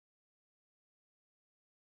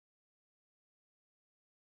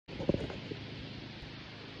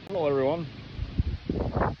Hello everyone.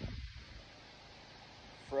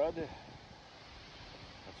 Fred, that's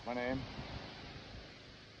my name.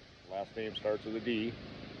 Last name starts with a D,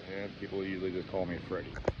 and people usually just call me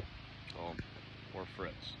Freddie. Or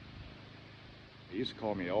Fritz. They used to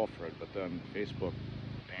call me Alfred, but then Facebook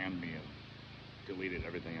banned me and deleted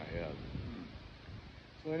everything I had.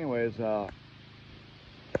 So anyways,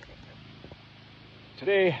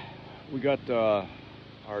 today we got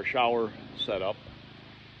our shower set up.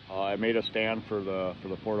 I made a stand for the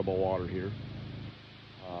portable water here.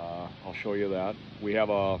 I'll show you that. We have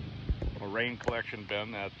a rain collection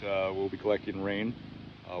bin that we'll be collecting rain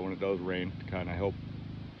when it does rain to kind of help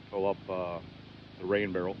fill up the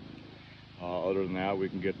rain barrel. Other than that, we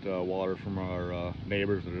can get water from our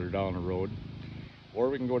neighbors that are down the road, or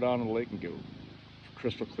we can go down to the lake and get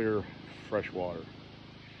crystal clear fresh water.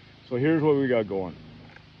 So here's what we got going.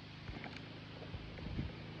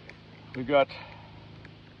 We've got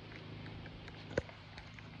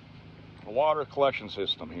a water collection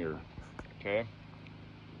system here, okay?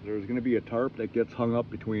 There's going to be a tarp that gets hung up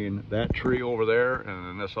between that tree over there and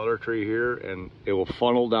then this other tree here, and it will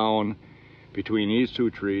funnel down between these two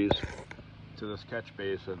trees to this catch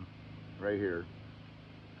basin right here.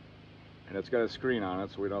 And it's got a screen on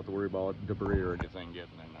it, so we don't have to worry about debris or anything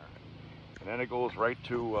getting in there. And then it goes right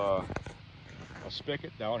to a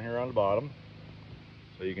spigot down here on the bottom.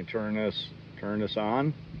 So you can turn this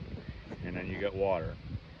on, and then you get water.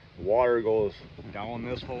 The water goes down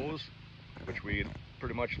this hose, which we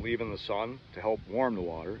pretty much leave in the sun to help warm the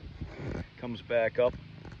water. Comes back up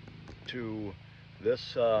to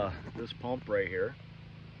this this pump right here.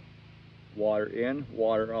 Water in,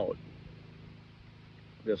 water out.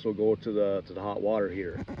 This will go to the hot water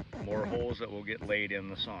heater. More hose that will get laid in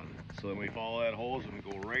the sun. So then we follow that hose and we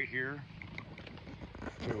go right here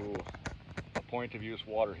to a point of use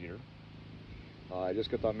water heater. I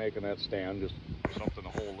just got done making that stand, just something to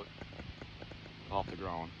hold it off the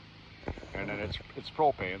ground. And then it's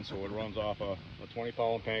propane, so it runs off a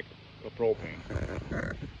 20-pound tank of propane.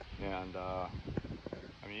 And I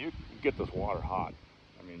mean, you can get this water hot.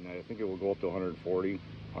 I mean, I think it will go up to 140,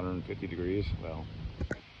 150 degrees. Well,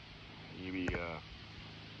 you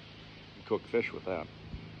cook fish with that.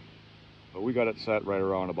 But we got it set right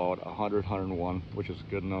around about 100, 101, which is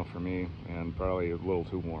good enough for me, and probably a little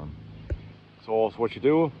too warm. So what you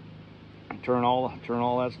do, you turn all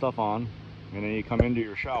that stuff on, and then you come into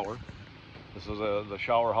your shower. This is the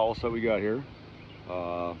shower house that we got here,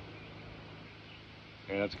 and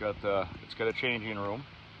it's got a changing room.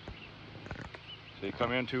 So you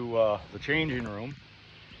come into the changing room,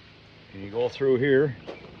 and you go through here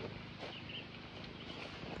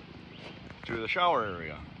to the shower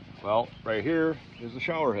area. Well, right here is the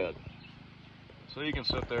shower head. So you can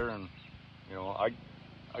sit there and, you know,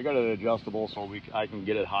 I got it adjustable so I can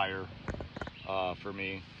get it higher for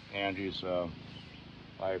me. Angie's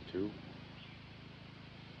 5'2".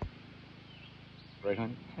 Right,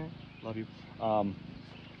 honey? Love you. And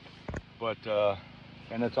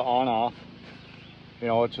it's on off. You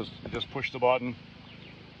know, it's just push the button.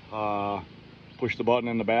 Push the button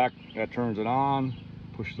in the back, that turns it on.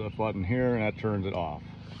 Push the button here, and that turns it off.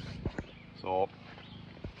 So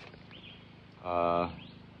I'm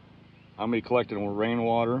gonna be collecting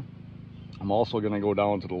rainwater. I'm also gonna go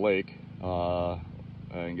down to the lake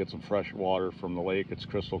and get some fresh water from the lake. It's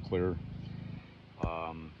crystal clear.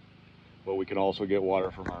 But we can also get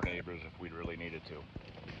water from our neighbors if we really needed to.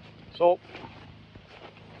 So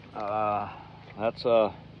that's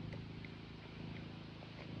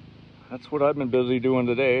what I've been busy doing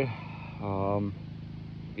today.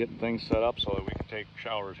 Getting things set up so that we can take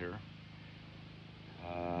showers here.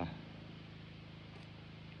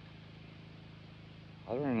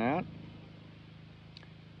 Other than that,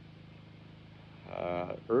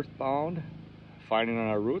 earthbound, finding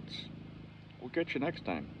our roots. We'll get you next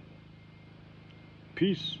time.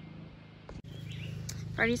 Peace.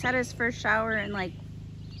 Freddie's had his first shower in like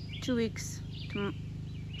 2 weeks.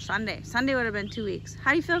 Sunday. Sunday would have been 2 weeks.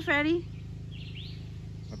 How do you feel, Freddie?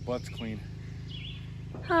 My butt's clean.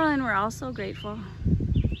 Oh, and we're all so grateful.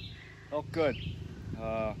 Oh, good.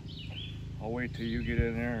 I'll wait till you get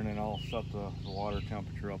in there, and then I'll set the water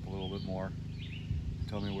temperature up a little bit more.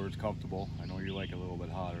 Tell me where it's comfortable. I know you like it a little bit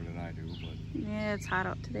hotter than I do, but Yeah, it's hot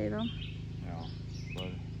out today though. yeah.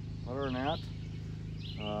 But other than that,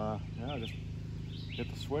 yeah, just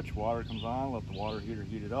hit the switch, water comes on, let the water heater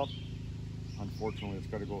heat it up. Unfortunately, it's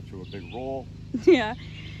got to go through a big roll. Yeah.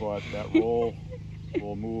 But that roll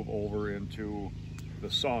will move over into the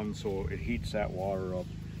sun, so it heats that water up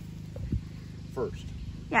first.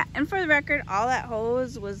 Yeah, and for the record, all that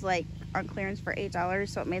hose was like on clearance for $8,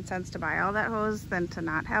 so it made sense to buy all that hose than to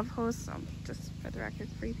not have hose. So just for the record,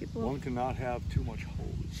 for you people. One cannot have too much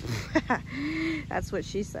hose. That's what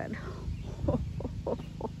she said.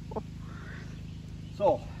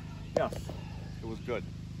 So, yes, it was good.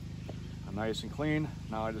 I'm nice and clean.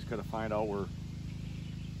 Now I just got to find out where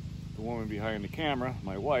the woman behind the camera,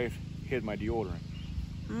 my wife, hid my deodorant.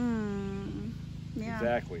 Yeah.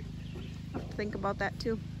 Exactly. I'll have to think about that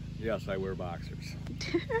too. Yes, I wear boxers.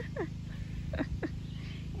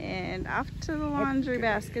 And off to the laundry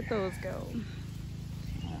basket those go.